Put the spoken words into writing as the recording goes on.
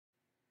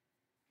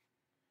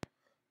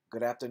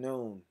Good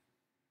afternoon.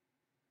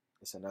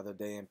 It's another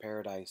day in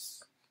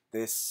paradise.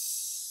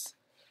 This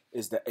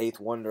is the eighth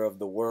wonder of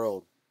the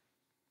world,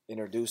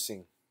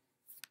 introducing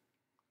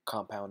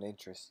compound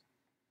interest.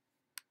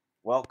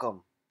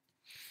 Welcome,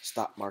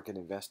 stock market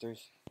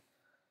investors.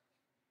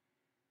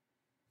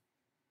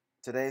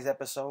 Today's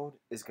episode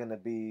is going to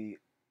be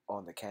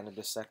on the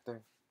cannabis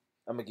sector.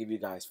 I'm going to give you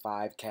guys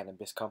 5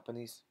 cannabis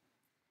companies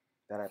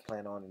that I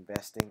plan on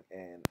investing,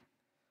 and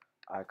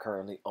I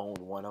currently own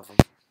one of them.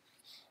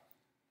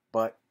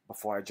 But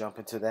before I jump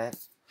into that,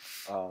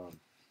 um,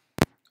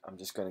 I'm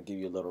just going to give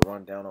you a little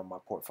rundown on my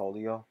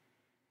portfolio.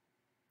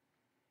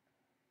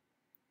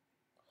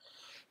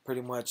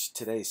 Pretty much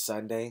today's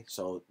Sunday,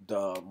 so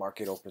the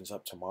market opens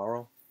up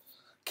tomorrow.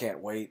 Can't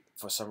wait.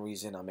 For some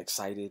reason, I'm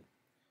excited.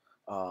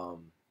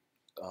 Um,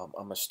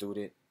 I'm a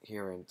student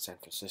here in San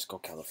Francisco,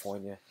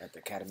 California, at the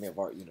Academy of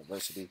Art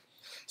University,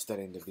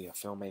 studying to be a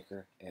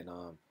filmmaker, and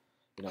I'm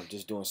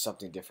just doing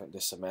something different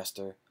this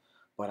semester.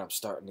 But I'm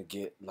starting to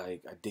get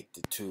like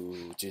addicted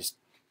to just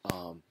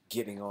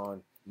getting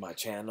on my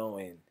channel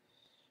and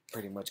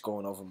pretty much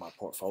going over my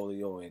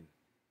portfolio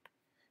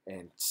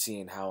and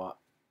seeing how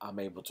I'm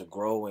able to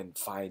grow and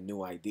find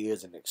new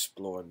ideas and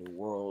explore new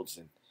worlds,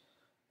 and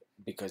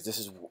because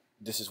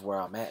this is where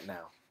I'm at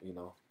now,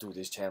 through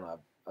this channel.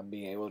 I'm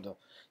being able to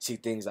see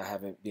things I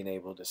haven't been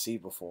able to see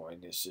before,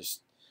 and it's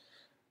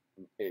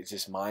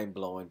just mind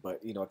blowing. But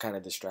it kind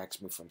of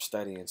distracts me from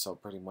studying, so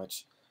pretty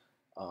much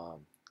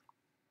um,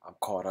 I'm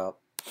caught up.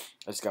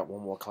 I just got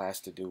one more class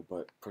to do,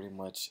 but pretty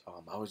much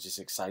I was just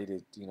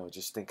excited,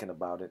 just thinking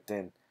about it.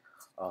 Then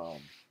um,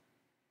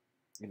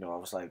 I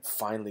was like,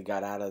 finally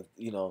got out of,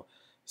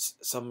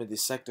 some of the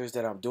sectors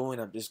that I'm doing.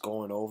 I'm just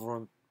going over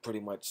them. Pretty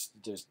much,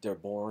 just they're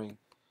boring,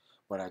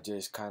 but I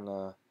just kind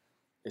of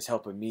it's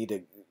helping me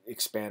to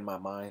expand my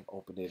mind,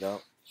 open it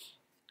up,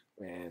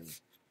 and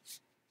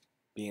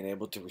being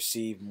able to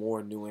receive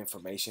more new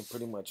information.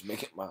 Pretty much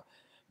making my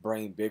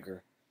brain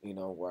bigger,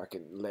 where I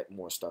can let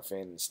more stuff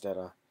in instead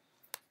of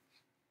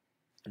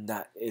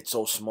not. It's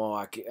so small,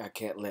 I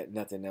can't let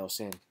nothing else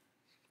in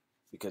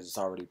because it's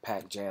already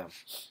packed jam.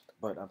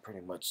 But I'm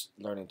pretty much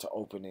learning to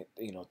open it,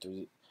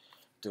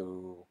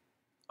 through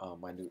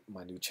my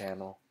new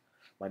channel,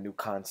 my new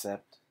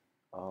concept,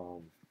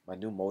 um, my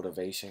new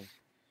motivation,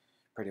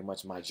 pretty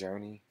much my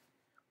journey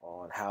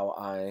on how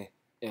I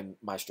am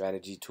my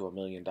strategy to $1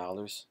 million.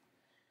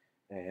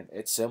 And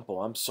it's simple.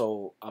 I'm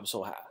so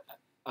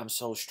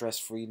stress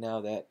free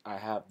now that I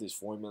have this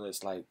formula.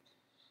 It's like,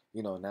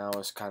 now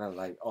it's kind of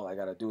like all I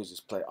gotta do is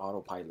just play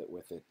autopilot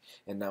with it,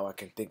 and now I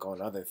can think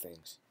on other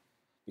things,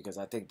 because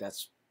I think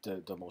that's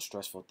the most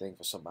stressful thing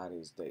for somebody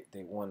is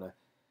they want to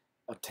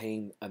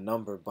obtain a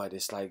number, but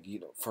it's like,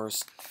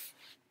 first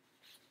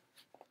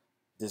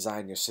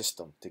design your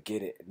system to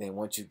get it, and then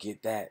once you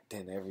get that,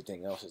 then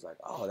everything else is like,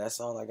 oh, that's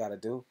all I gotta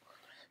do.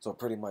 So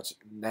pretty much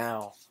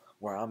now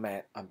where I'm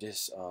at, I'm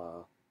just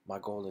my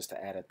goal is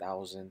to add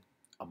 1,000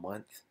 a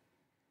month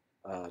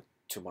uh,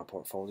 to my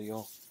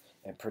portfolio,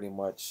 and pretty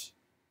much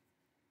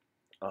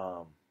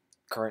um,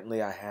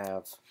 currently I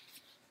have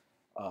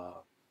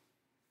uh,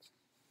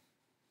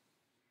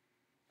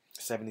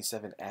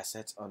 77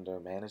 assets under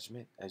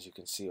management, as you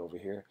can see over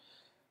here.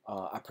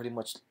 I pretty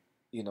much,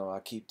 I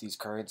keep these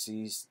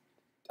currencies.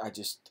 I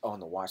just on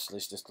the watch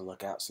list just to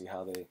look out, see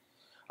how they.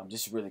 I'm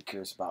just really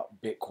curious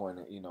about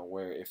Bitcoin.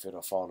 Where if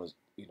it'll fall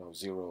to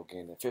zero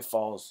again. If it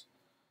falls,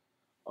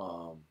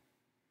 um,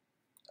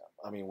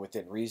 I mean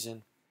within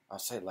reason, I'll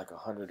say like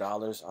 $100.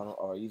 I don't,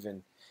 or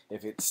even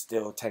if it's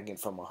still tanking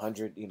from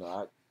 100.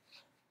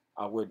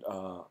 I would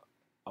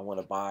I want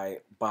to buy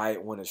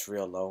it when it's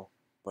real low.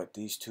 But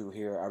these two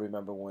here, I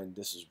remember when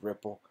this is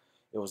Ripple,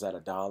 it was at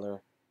 $1,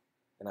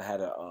 and I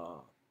had a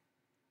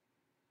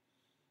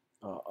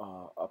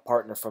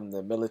partner from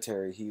the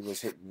military. He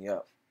was hitting me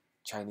up,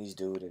 Chinese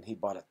dude, and he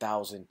bought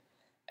 1,000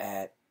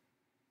 at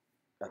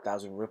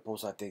 1,000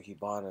 ripples. I think he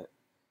bought it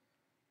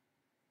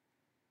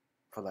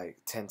for like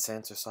 10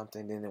 cents or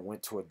something. Then it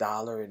went to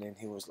 $1, and then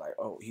he was like,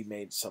 "Oh, he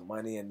made some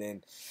money." And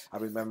then I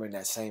remember in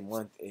that same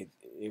month, it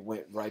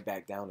went right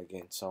back down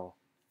again. So,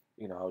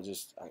 I was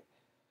just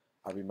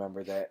I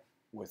remember that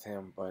with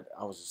him, but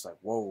I was just like,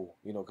 "Whoa,"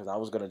 because I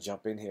was gonna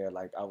jump in here.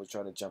 Like I was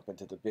trying to jump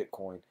into the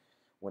Bitcoin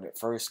when it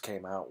first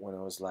came out, when it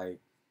was like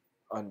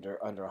under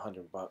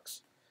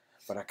 $100.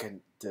 But I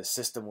couldn't. The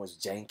system was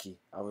janky.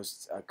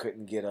 I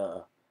couldn't get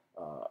a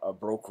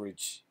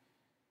brokerage,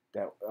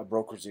 that a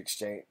brokerage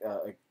exchange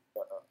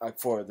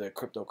for the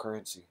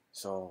cryptocurrency.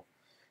 So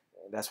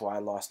that's why I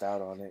lost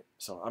out on it.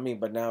 So I mean,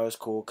 but now it's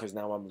cool because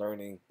now I'm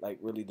learning like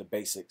really the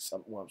basics.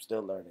 I'm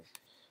still learning.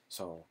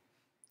 So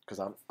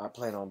because I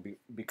plan on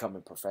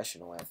becoming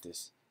professional at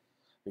this,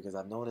 because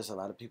I've noticed a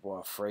lot of people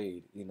are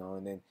afraid,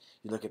 and then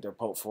you look at their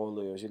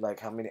portfolios. You're like,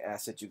 how many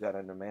assets you got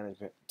under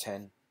management?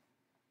 10.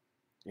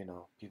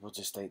 People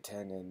just stay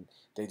 10, and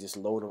they just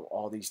load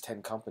all these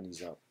 10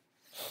 companies up.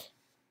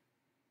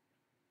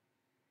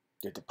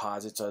 Their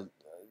deposits are,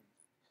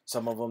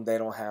 some of them, they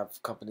don't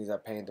have companies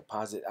that paying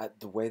deposit.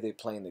 The way they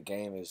play in the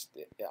game is,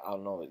 I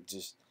don't know,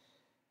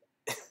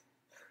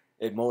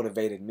 it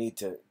motivated me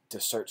to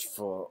search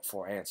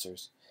for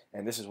answers.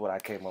 And this is what I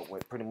came up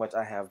with. Pretty much,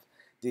 I have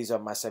these are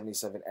my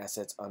 77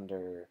 assets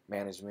under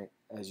management.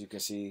 As you can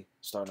see,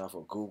 starting off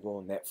with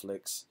Google,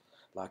 Netflix,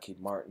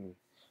 Lockheed Martin,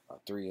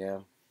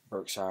 3M,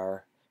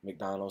 Berkshire,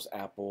 McDonald's,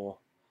 Apple,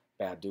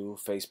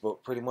 Baidu,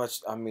 Facebook. Pretty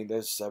much, I mean,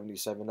 there's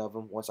 77 of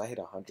them. Once I hit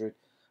 100,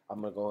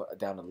 I'm gonna go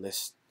down the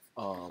list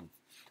of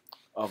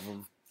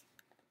them.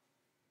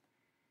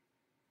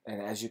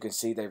 And as you can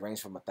see, they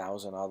range from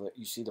 1,000.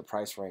 You see the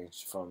price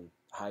range from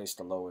highest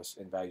to lowest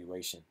in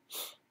valuation.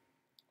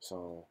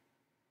 So,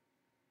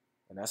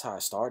 and that's how I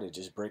started,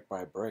 just brick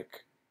by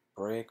brick,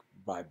 brick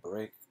by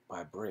brick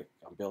by brick.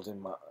 I'm building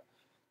my.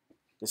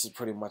 This is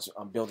pretty much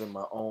I'm building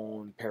my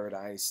own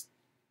paradise,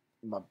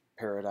 my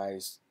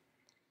paradise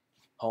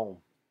home,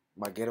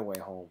 my getaway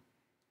home.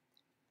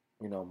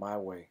 You know, my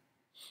way.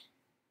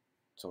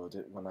 So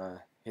when I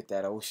hit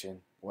that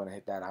ocean, when I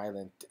hit that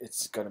island,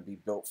 it's gonna be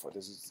built for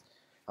this.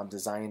 I'm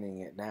designing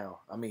it now.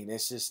 I mean,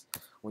 it's just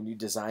when you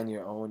design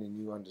your own and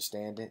you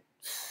understand it.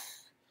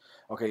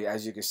 Okay,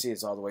 as you can see,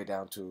 it's all the way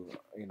down to,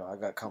 I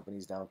got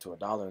companies down to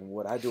 $1. And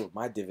what I do with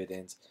my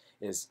dividends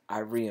is I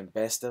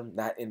reinvest them,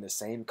 not in the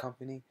same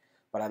company,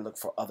 but I look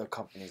for other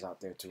companies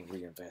out there to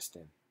reinvest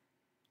in.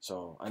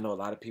 So I know a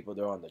lot of people,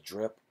 they're on the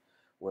drip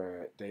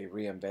where they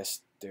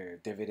reinvest their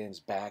dividends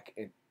back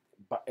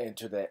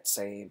into that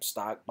same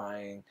stock,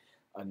 buying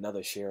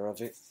another share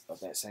of it,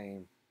 of that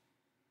same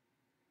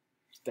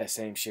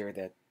share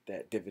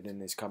that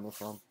dividend is coming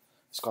from.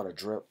 It's called a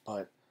drip.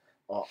 But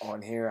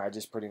on here, I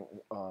just pretty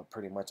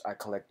much I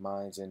collect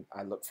mines and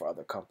I look for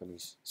other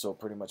companies. So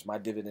pretty much my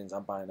dividends,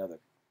 I'm buying other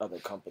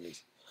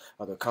companies.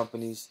 I'm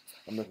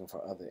looking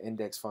for other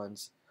index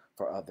funds,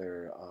 for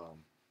other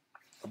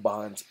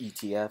bonds,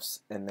 ETFs,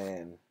 and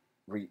then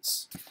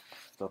REITs.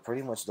 So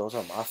pretty much those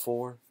are my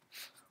four.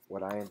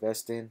 What I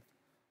invest in.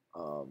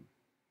 Go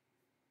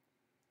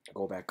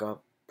back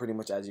up. Pretty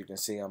much as you can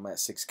see, I'm at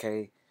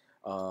 6K.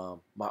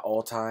 My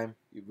all-time,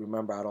 you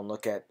remember, I don't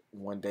look at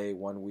 1 day,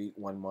 1 week,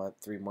 1 month,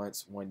 3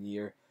 months, 1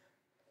 year.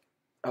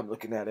 I'm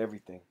looking at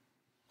everything,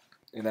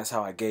 and that's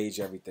how I gauge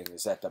everything,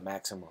 is at the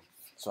maximum,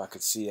 so I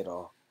could see it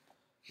all.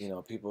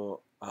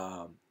 People,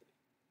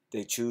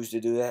 they choose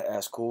to do that.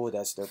 That's cool.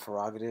 That's their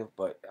prerogative,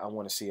 but I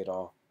want to see it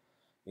all.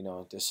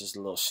 This is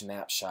a little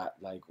snapshot.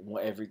 Like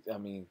I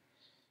mean,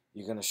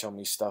 you're gonna show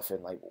me stuff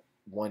in like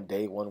 1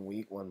 day, 1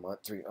 week, 1 month,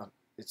 3.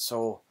 It's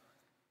so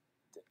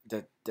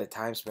the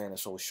time span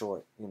is so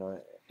short.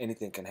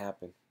 Anything can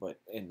happen. But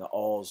in the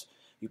alls,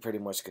 you pretty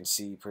much can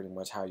see pretty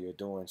much how you're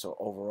doing. So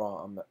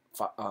overall,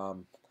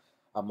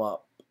 I'm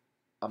up.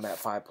 I'm at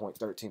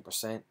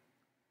 5.13%,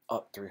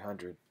 up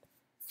 300.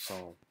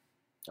 So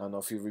I don't know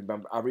if you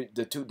remember.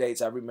 The 2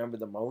 dates I remember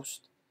the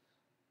most.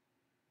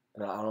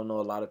 And I don't know,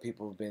 a lot of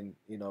people have been,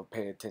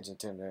 paying attention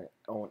to their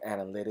own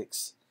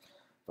analytics.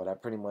 But I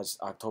pretty much,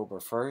 October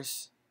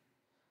 1st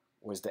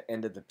was the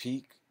end of the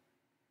peak.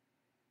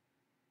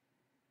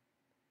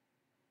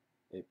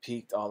 It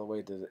peaked all the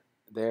way to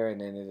there,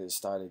 and then it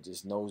started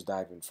just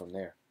nosediving from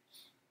there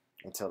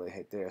until it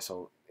hit there.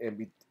 So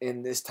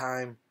in this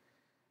time,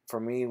 for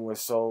me, I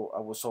was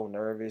so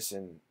nervous,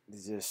 and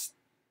just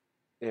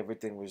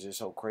everything was just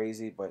so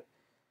crazy. But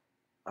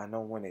I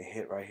know when it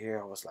hit right here,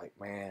 I was like,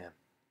 man,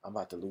 I'm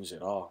about to lose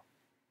it all,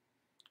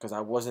 because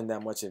I wasn't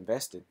that much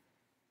invested,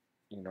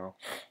 because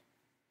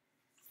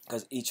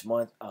each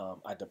month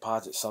I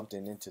deposit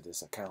something into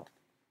this account.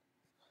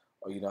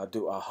 Or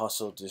I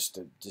hustle just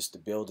to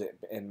build it.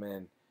 And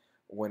then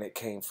when it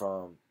came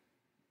from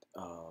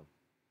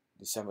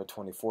December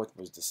 24th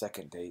was the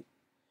second date,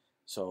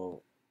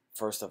 so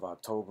 1st of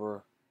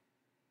October.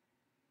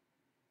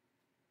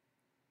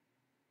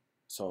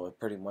 So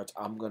pretty much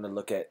I'm gonna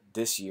look at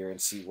this year and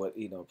see what,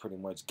 pretty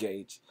much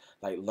gauge,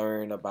 like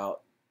learn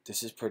about.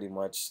 This is pretty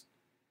much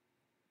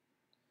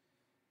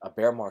a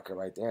bear market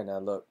right there. Now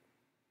look,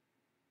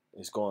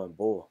 it's going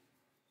bull.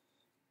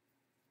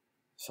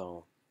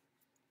 So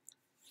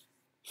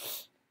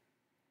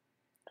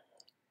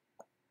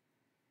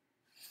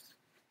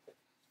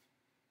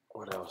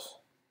what else?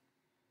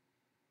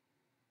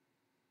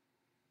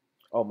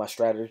 Oh, my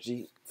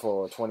strategy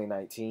for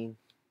 2019,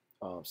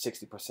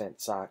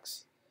 60%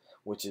 stocks,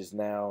 which is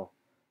now,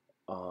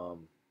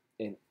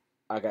 in.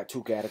 I got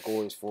 2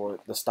 categories for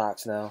the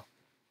stocks now.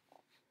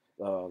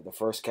 The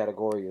first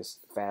category is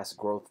fast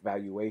growth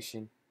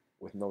valuation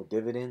with no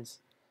dividends.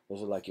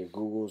 Those are like your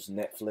Googles,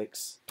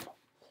 Netflix.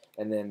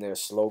 And then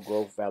there's slow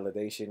growth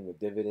validation with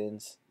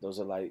dividends. Those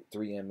are like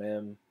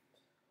 3MM,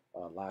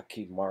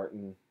 Lockheed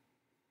Martin.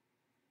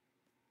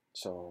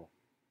 So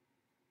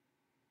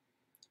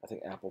I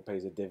think Apple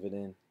pays a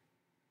dividend.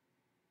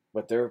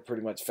 But they're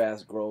pretty much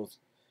fast growth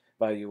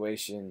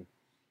valuation.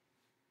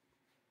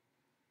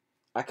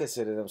 I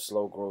consider them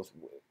slow growth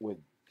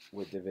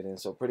with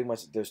dividends. So pretty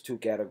much there's 2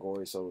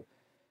 categories. So,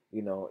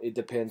 it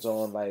depends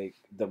on like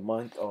the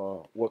month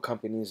or what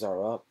companies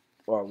are up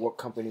or what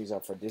companies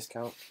are for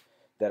discount,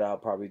 that I'll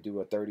probably do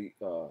a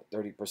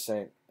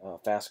 30%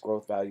 fast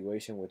growth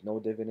valuation with no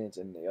dividends,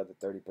 and the other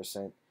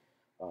 30%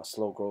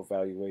 slow growth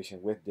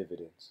valuation with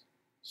dividends.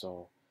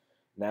 So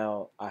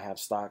Now I have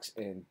stocks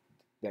in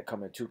that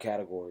come in two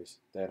categories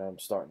that I'm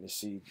starting to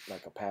see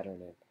like a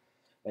pattern in,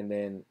 and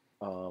then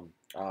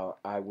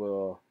I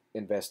will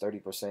invest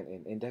 30%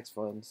 in index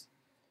funds,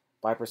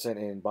 5%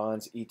 in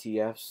bonds,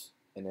 ETFs,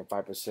 and then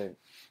 5%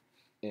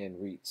 in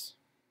REITs.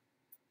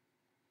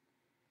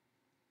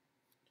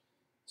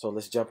 So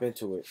let's jump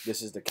into it.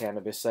 This is the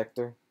cannabis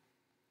sector.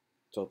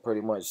 So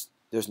pretty much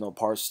there's no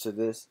parts to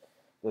this.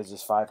 There's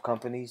just five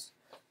companies.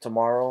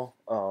 Tomorrow,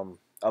 I'll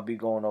be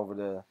going over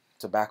the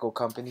tobacco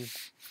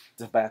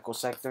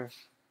sector,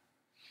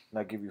 and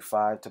I'll give you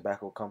five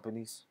tobacco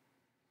companies.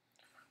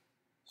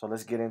 So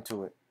let's get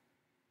into it.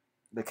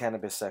 The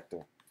cannabis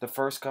sector. The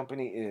first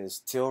company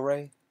is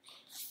Tilray.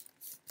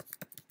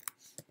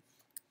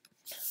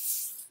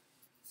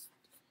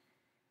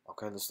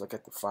 Okay, let's look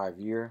at the 5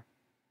 year.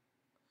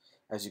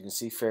 As you can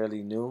see,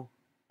 fairly new.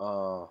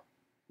 Uh,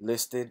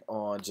 Listed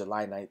on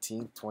July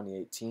 19th,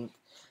 2018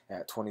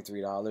 at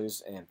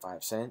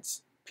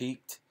 $23.05.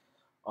 Peaked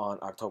on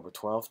October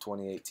 12th,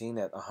 2018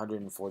 at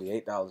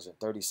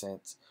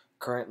 $148.30.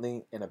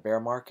 Currently in a bear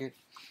market.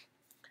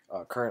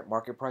 Current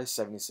market price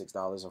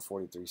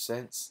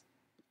 $76.43.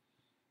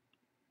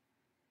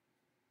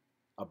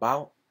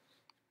 About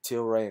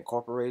Tilray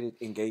Incorporated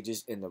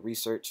engages in the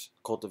research,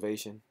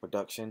 cultivation,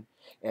 production,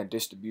 and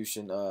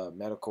distribution of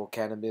medical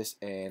cannabis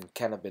and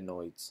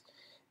cannabinoids.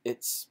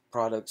 Its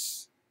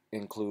products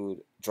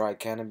include dry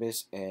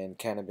cannabis and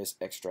cannabis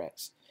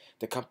extracts.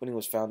 The company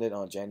was founded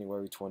on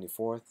January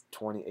 24th,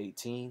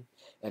 2018,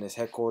 and is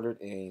headquartered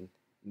in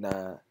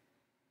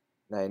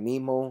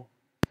Nanaimo,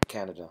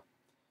 Canada.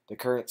 The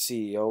current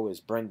CEO is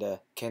Brenda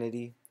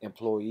Kennedy.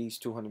 Employees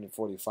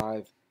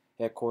 245.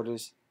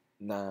 Headquarters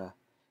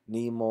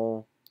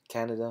Nanaimo,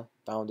 Canada.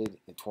 Founded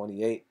in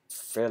 28.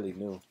 Fairly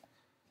new.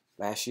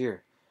 Last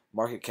year.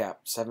 Market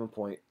cap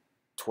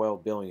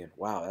 7.12 billion.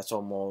 Wow, that's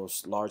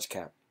almost large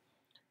cap.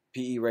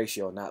 PE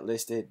ratio not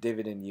listed.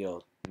 Dividend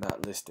yield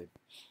not listed.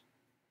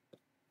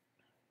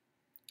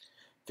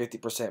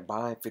 50%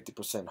 buy,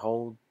 50%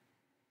 hold.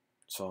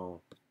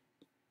 So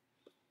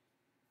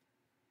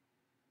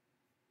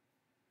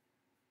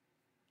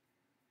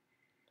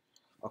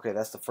okay,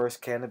 that's the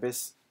first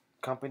cannabis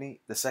company.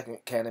 The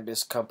second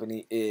cannabis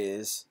company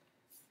is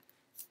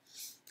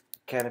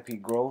Canopy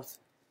Growth.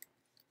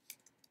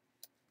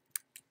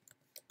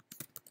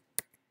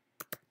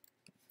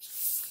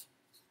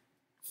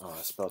 Oh,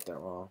 I spelled that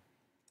wrong.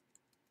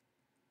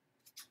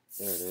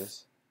 There it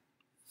is.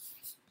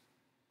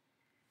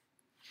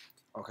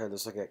 Okay,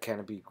 let's look at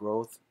Canopy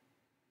Growth.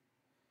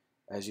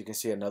 As you can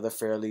see, another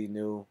fairly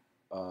new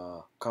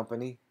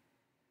company.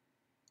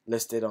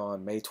 Listed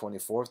on May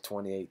 24th,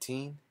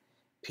 2018.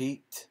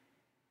 Peaked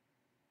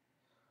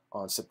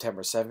on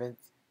September 7th,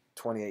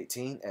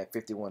 2018 at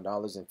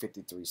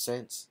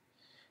 $51.53.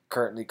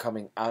 Currently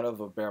coming out of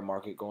a bear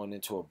market going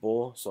into a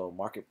bull. So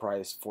market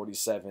price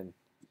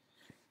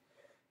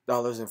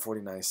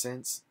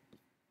 $47.49.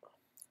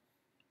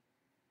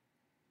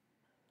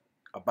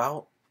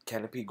 About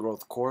Canopy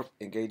Growth Corp.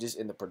 engages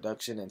in the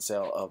production and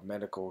sale of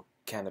medical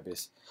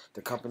cannabis.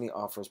 The company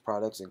offers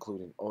products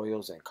including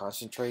oils and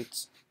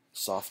concentrates,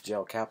 soft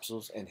gel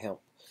capsules, and hemp.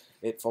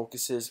 It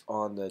focuses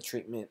on the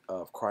treatment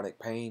of chronic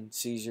pain,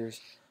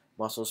 seizures,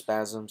 muscle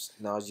spasms,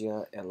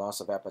 nausea, and loss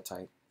of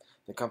appetite.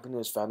 The company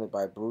was founded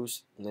by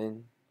Bruce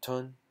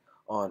Linton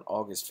on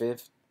August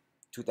 5th,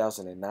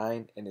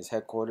 2009, and is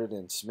headquartered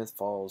in Smith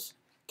Falls,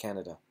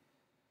 Canada.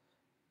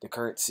 The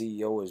current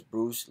CEO is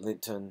Bruce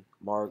Linton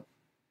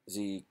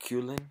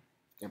Marziculin.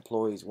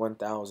 Employees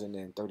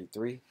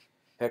 1,033.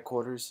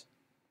 Headquarters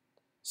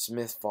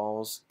Smith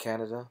Falls,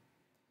 Canada.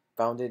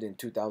 Founded in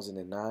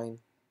 2009.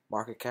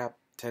 Market cap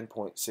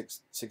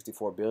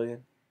 10.64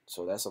 billion.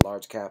 So that's a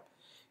large cap.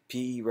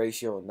 PE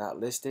ratio not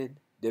listed.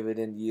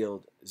 Dividend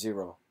yield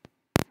 0.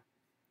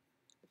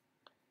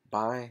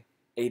 Buy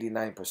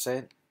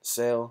 89%.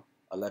 Sell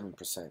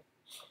 11%.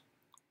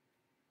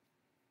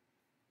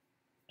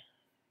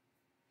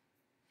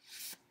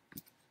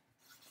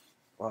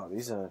 Wow,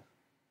 these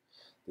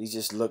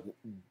just look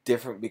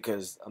different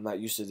because I'm not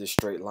used to this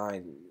straight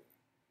line.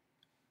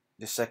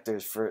 This sector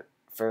is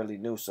fairly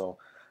new, so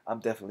I'm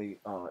definitely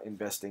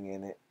investing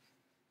in it.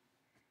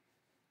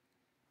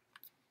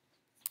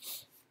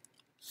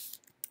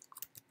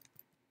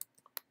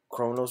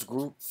 Cronos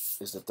Group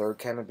is the third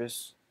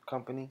cannabis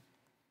company.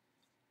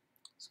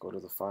 Let's go to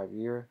the 5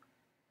 year.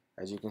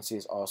 As you can see,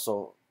 it's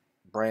also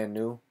brand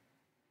new.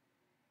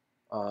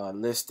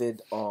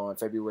 Listed on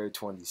February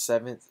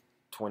 27th,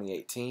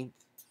 2018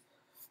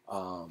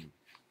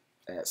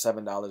 at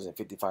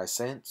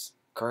 $7.55.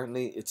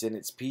 Currently, it's in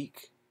its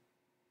peak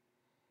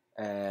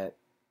at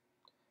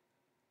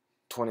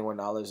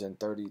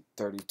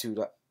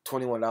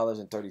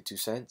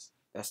 $21.32.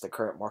 That's the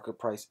current market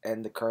price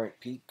and the current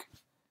peak.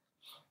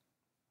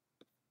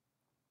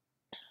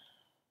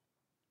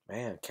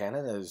 Man,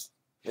 Canada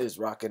is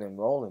rocking and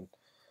rolling.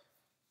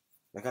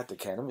 They got the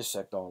cannabis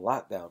sector on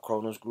lockdown.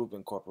 Cronos Group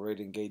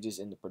Incorporated engages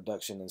in the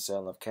production and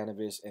sale of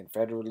cannabis in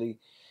federally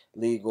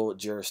legal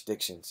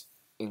jurisdictions,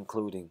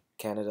 including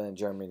Canada and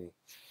Germany.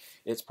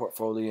 Its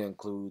portfolio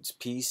includes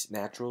Peace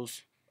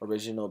Naturals,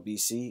 Original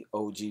BC,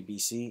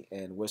 OGBC,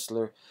 and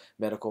Whistler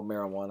Medical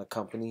Marijuana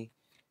Company,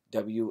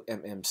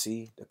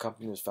 WMMC. The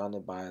company was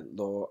founded by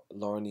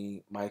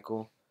Lorne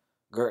Michael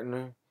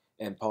Gertner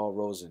and Paul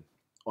Rosen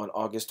on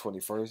August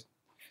 21st,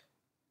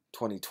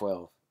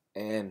 2012,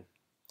 and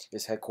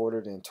is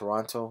headquartered in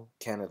Toronto,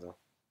 Canada.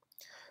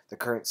 The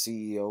current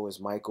CEO is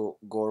Michael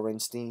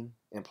Gorenstein.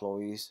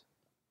 Employees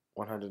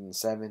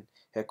 107.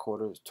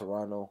 Headquarters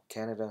Toronto,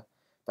 Canada.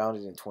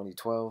 Founded in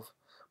 2012.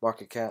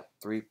 Market cap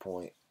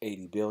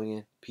 3.80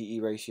 billion. PE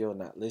ratio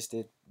not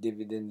listed.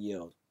 Dividend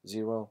yield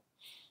 0.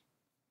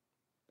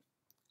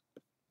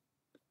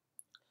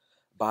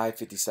 Buy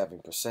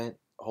 57%.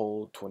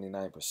 Hold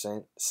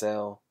 29%.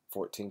 Sell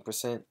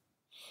 14%.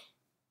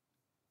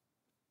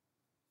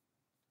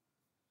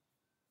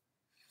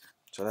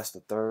 So that's the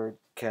third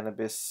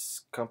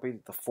cannabis company.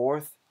 The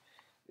fourth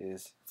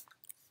is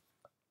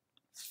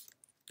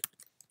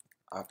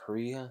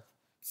Aphria. I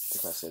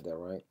think I said that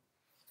right.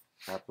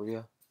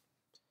 Aphria.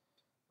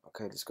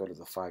 Okay, let's go to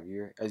the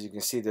 5-year. As you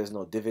can see, there's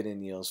no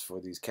dividend yields for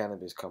these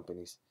cannabis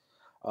companies.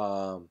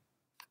 Or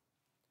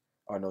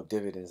no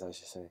dividends, I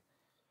should say.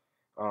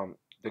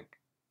 The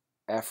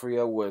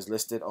Aphria was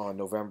listed on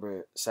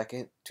November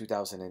 2nd,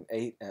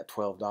 2008 at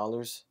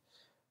 $12.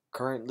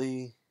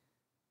 Currently,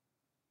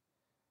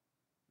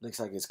 looks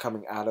like it's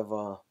coming out of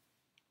a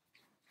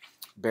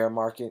bear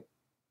market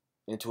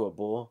into a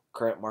bull.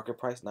 Current market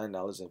price,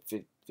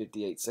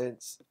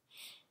 $9.58.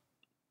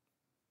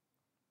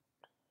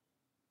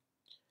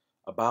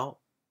 About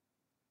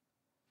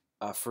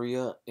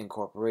Aphria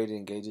Incorporated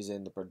engages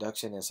in the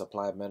production and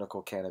supply of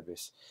medical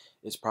cannabis.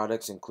 Its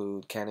products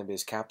include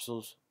cannabis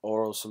capsules,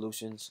 oral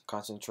solutions,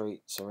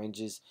 concentrate,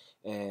 syringes,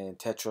 and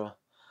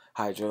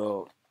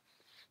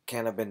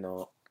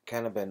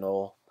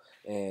tetrahydrocannabinol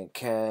and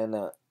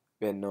cannabinoid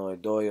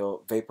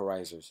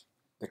vaporizers.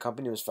 The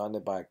company was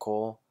founded by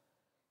Cole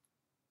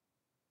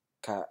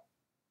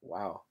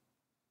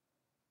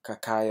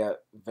Kakaya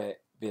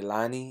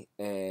Villani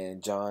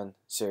and John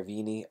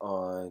Cervini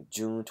on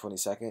June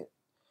 22nd,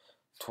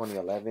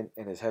 2011,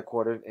 and is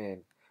headquartered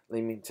in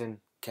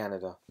Leamington,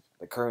 Canada.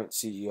 The current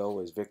CEO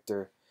is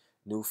Victor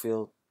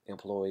Newfield.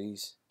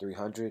 Employees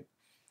 300.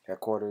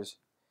 Headquarters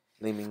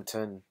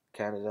Leamington,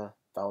 Canada.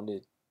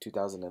 Founded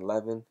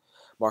 2011.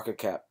 Market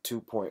cap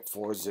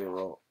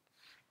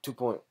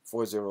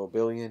 2.40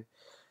 billion.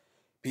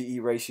 PE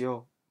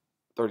ratio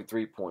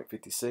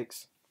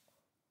 33.56.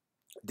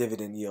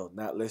 Dividend yield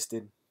not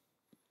listed.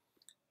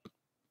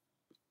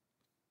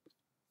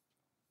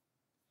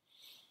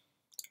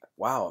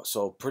 Wow,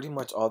 so pretty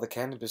much all the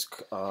cannabis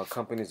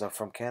companies are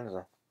from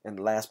Canada. And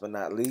last but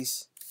not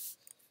least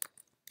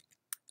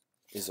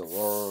is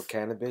Aurora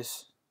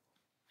Cannabis.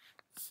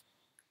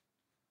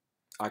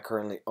 I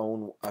currently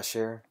own a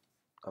share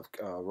of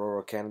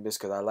Aurora Cannabis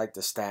because I like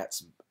the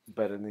stats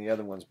better than the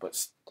other ones.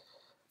 But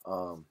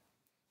I'm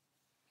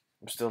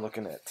still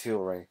looking at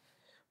Tilray.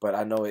 But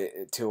I know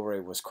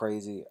Tilray was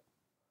crazy.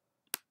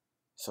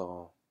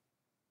 So,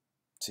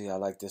 see, I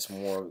like this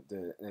more.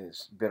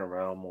 It's been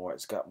around more.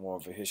 It's got more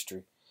of a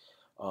history.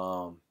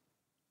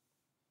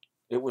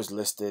 It was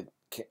listed,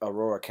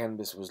 Aurora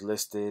Cannabis was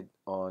listed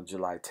on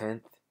July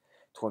 10th,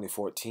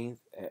 2014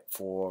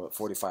 for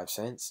 45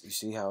 cents. You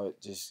see how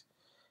it just,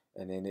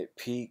 and then it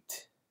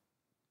peaked.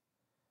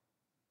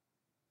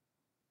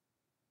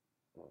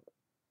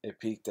 It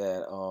peaked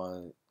at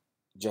on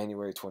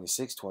January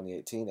 26,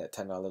 2018 at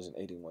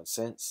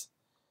 $10.81.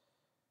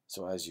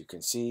 So as you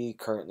can see,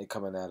 currently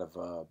coming out of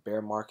a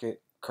bear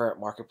market, current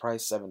market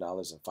price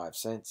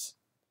 $7.05.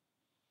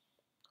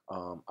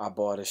 I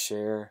bought a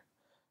share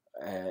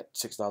at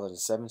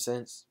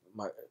 $6.07.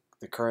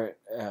 The current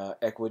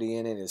equity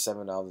in it is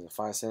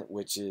 $7.05,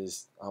 which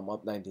is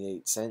up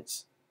 98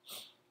 cents.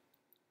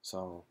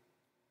 So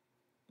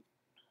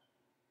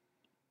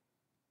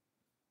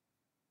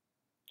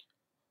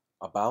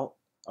about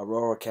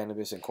Aurora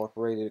Cannabis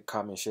Incorporated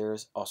common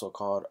shares, also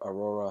called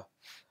Aurora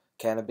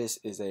Cannabis,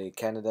 is a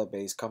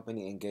Canada-based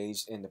company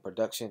engaged in the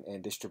production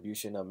and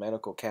distribution of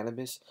medical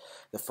cannabis.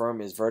 The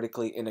firm is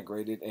vertically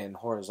integrated and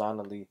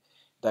horizontally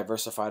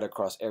diversified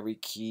across every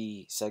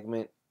key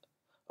segment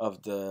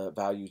of the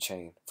value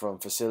chain, from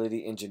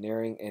facility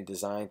engineering and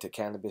design to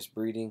cannabis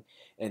breeding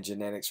and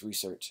genetics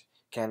research,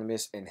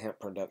 cannabis and hemp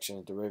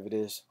production,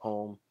 derivatives,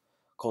 home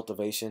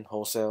cultivation,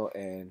 wholesale,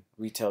 and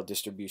retail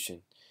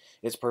distribution.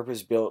 Its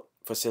purpose-built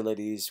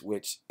facilities,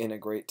 which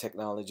integrate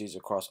technologies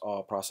across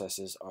all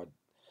processes,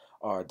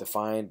 are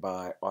defined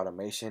by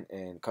automation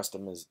and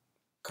customization.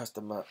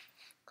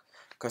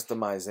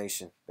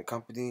 The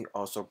company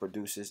also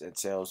produces and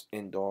sells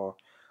indoor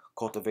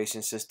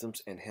cultivation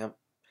systems and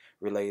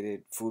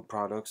hemp-related food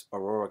products.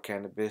 Aurora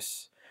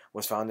Cannabis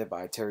was founded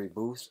by Terry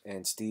Booth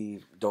and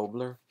Steve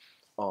Dobler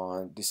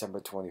on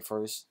December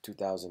 21st,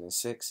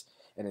 2006,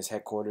 and is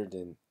headquartered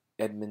in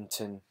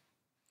Edmonton,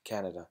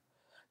 Canada.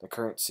 The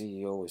current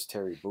CEO is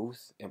Terry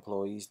Booth.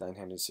 Employees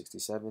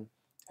 967.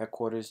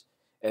 Headquarters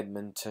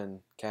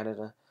Edmonton,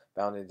 Canada.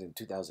 Founded in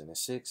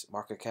 2006.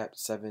 Market cap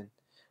 $7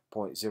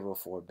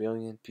 0.04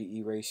 billion.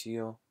 PE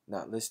ratio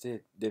not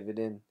listed.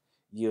 Dividend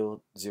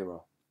yield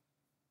 0.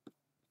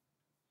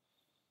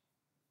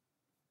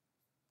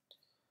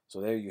 So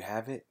there you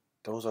have it.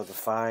 Those are the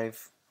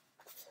 5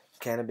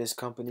 cannabis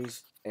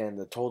companies, and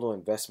the total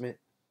investment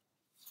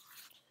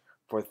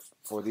for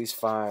these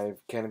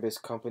 5 cannabis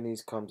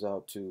companies comes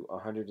out to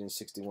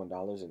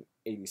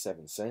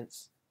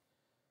 $161.87.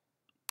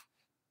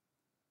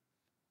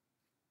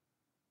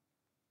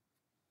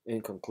 In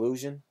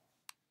conclusion,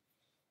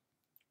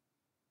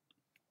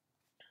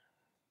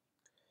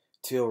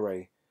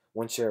 Tilray,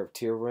 1 share of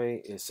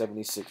Tilray is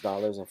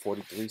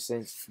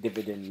 $76.43.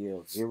 Dividend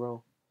yield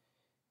 0.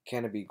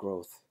 Canopy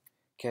growth,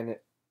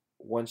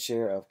 1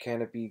 share of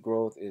Canopy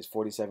growth is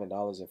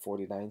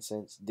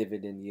 $47.49.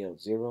 Dividend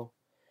yield 0.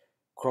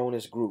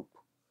 Cronos Group,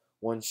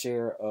 1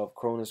 share of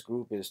Cronos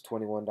Group is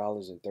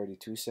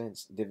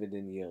 $21.32.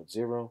 Dividend yield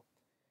 0.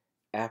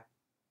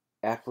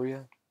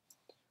 Aphria,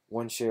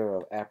 1 share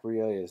of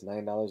Aphria is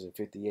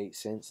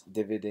 $9.58.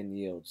 Dividend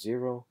yield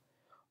 0.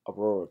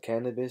 Aurora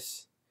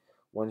Cannabis,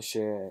 1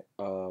 share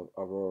of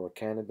Aurora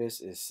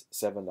Cannabis is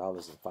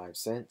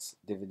 $7.05.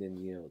 Dividend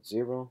yield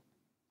 0.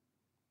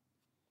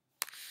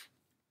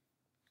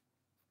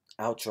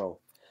 Outro.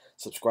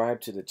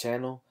 Subscribe to the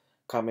channel.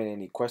 Comment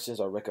any questions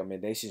or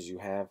recommendations you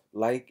have.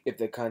 Like if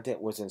the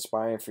content was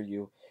inspiring for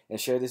you, and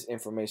share this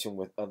information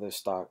with other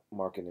stock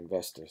market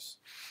investors.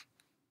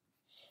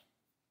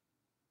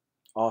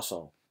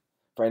 Also,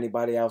 for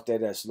anybody out there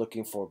that's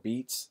looking for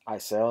beats, I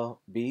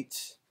sell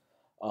beats.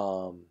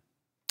 And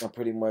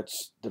pretty much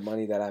the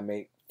money that I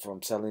make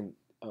from selling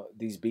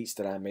these beats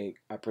that I make,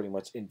 I pretty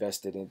much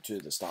invested into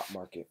the stock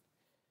market.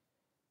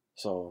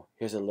 So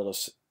here's a little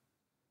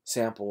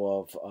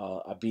sample of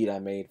a beat I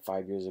made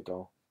 5 years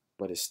ago,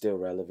 but it's still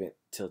relevant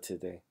till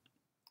today.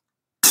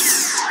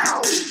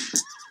 Yeah,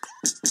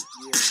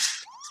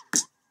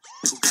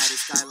 Bugatti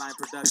Skyline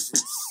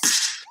Productions.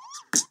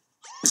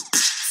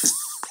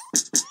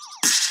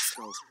 Let's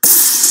go.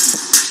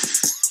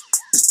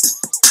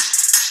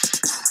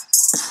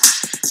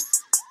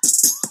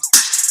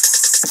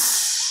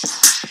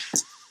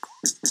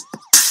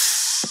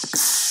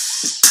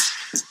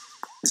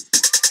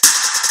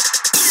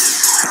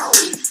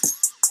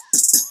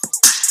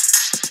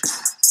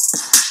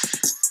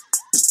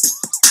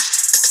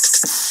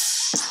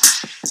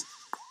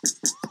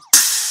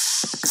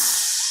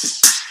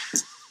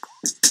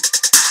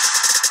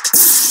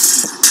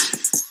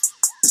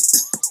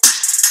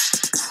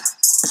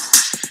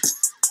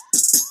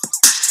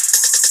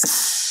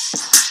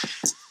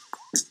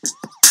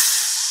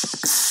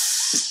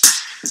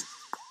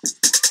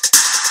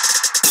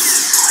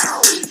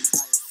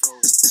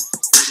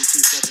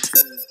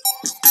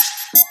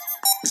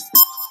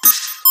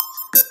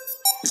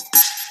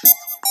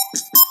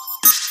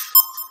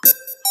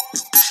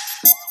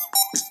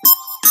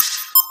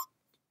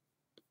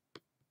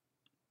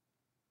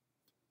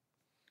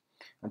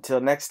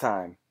 Until next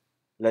time,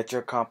 let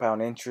your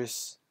compound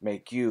interest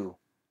make you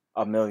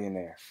a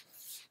millionaire.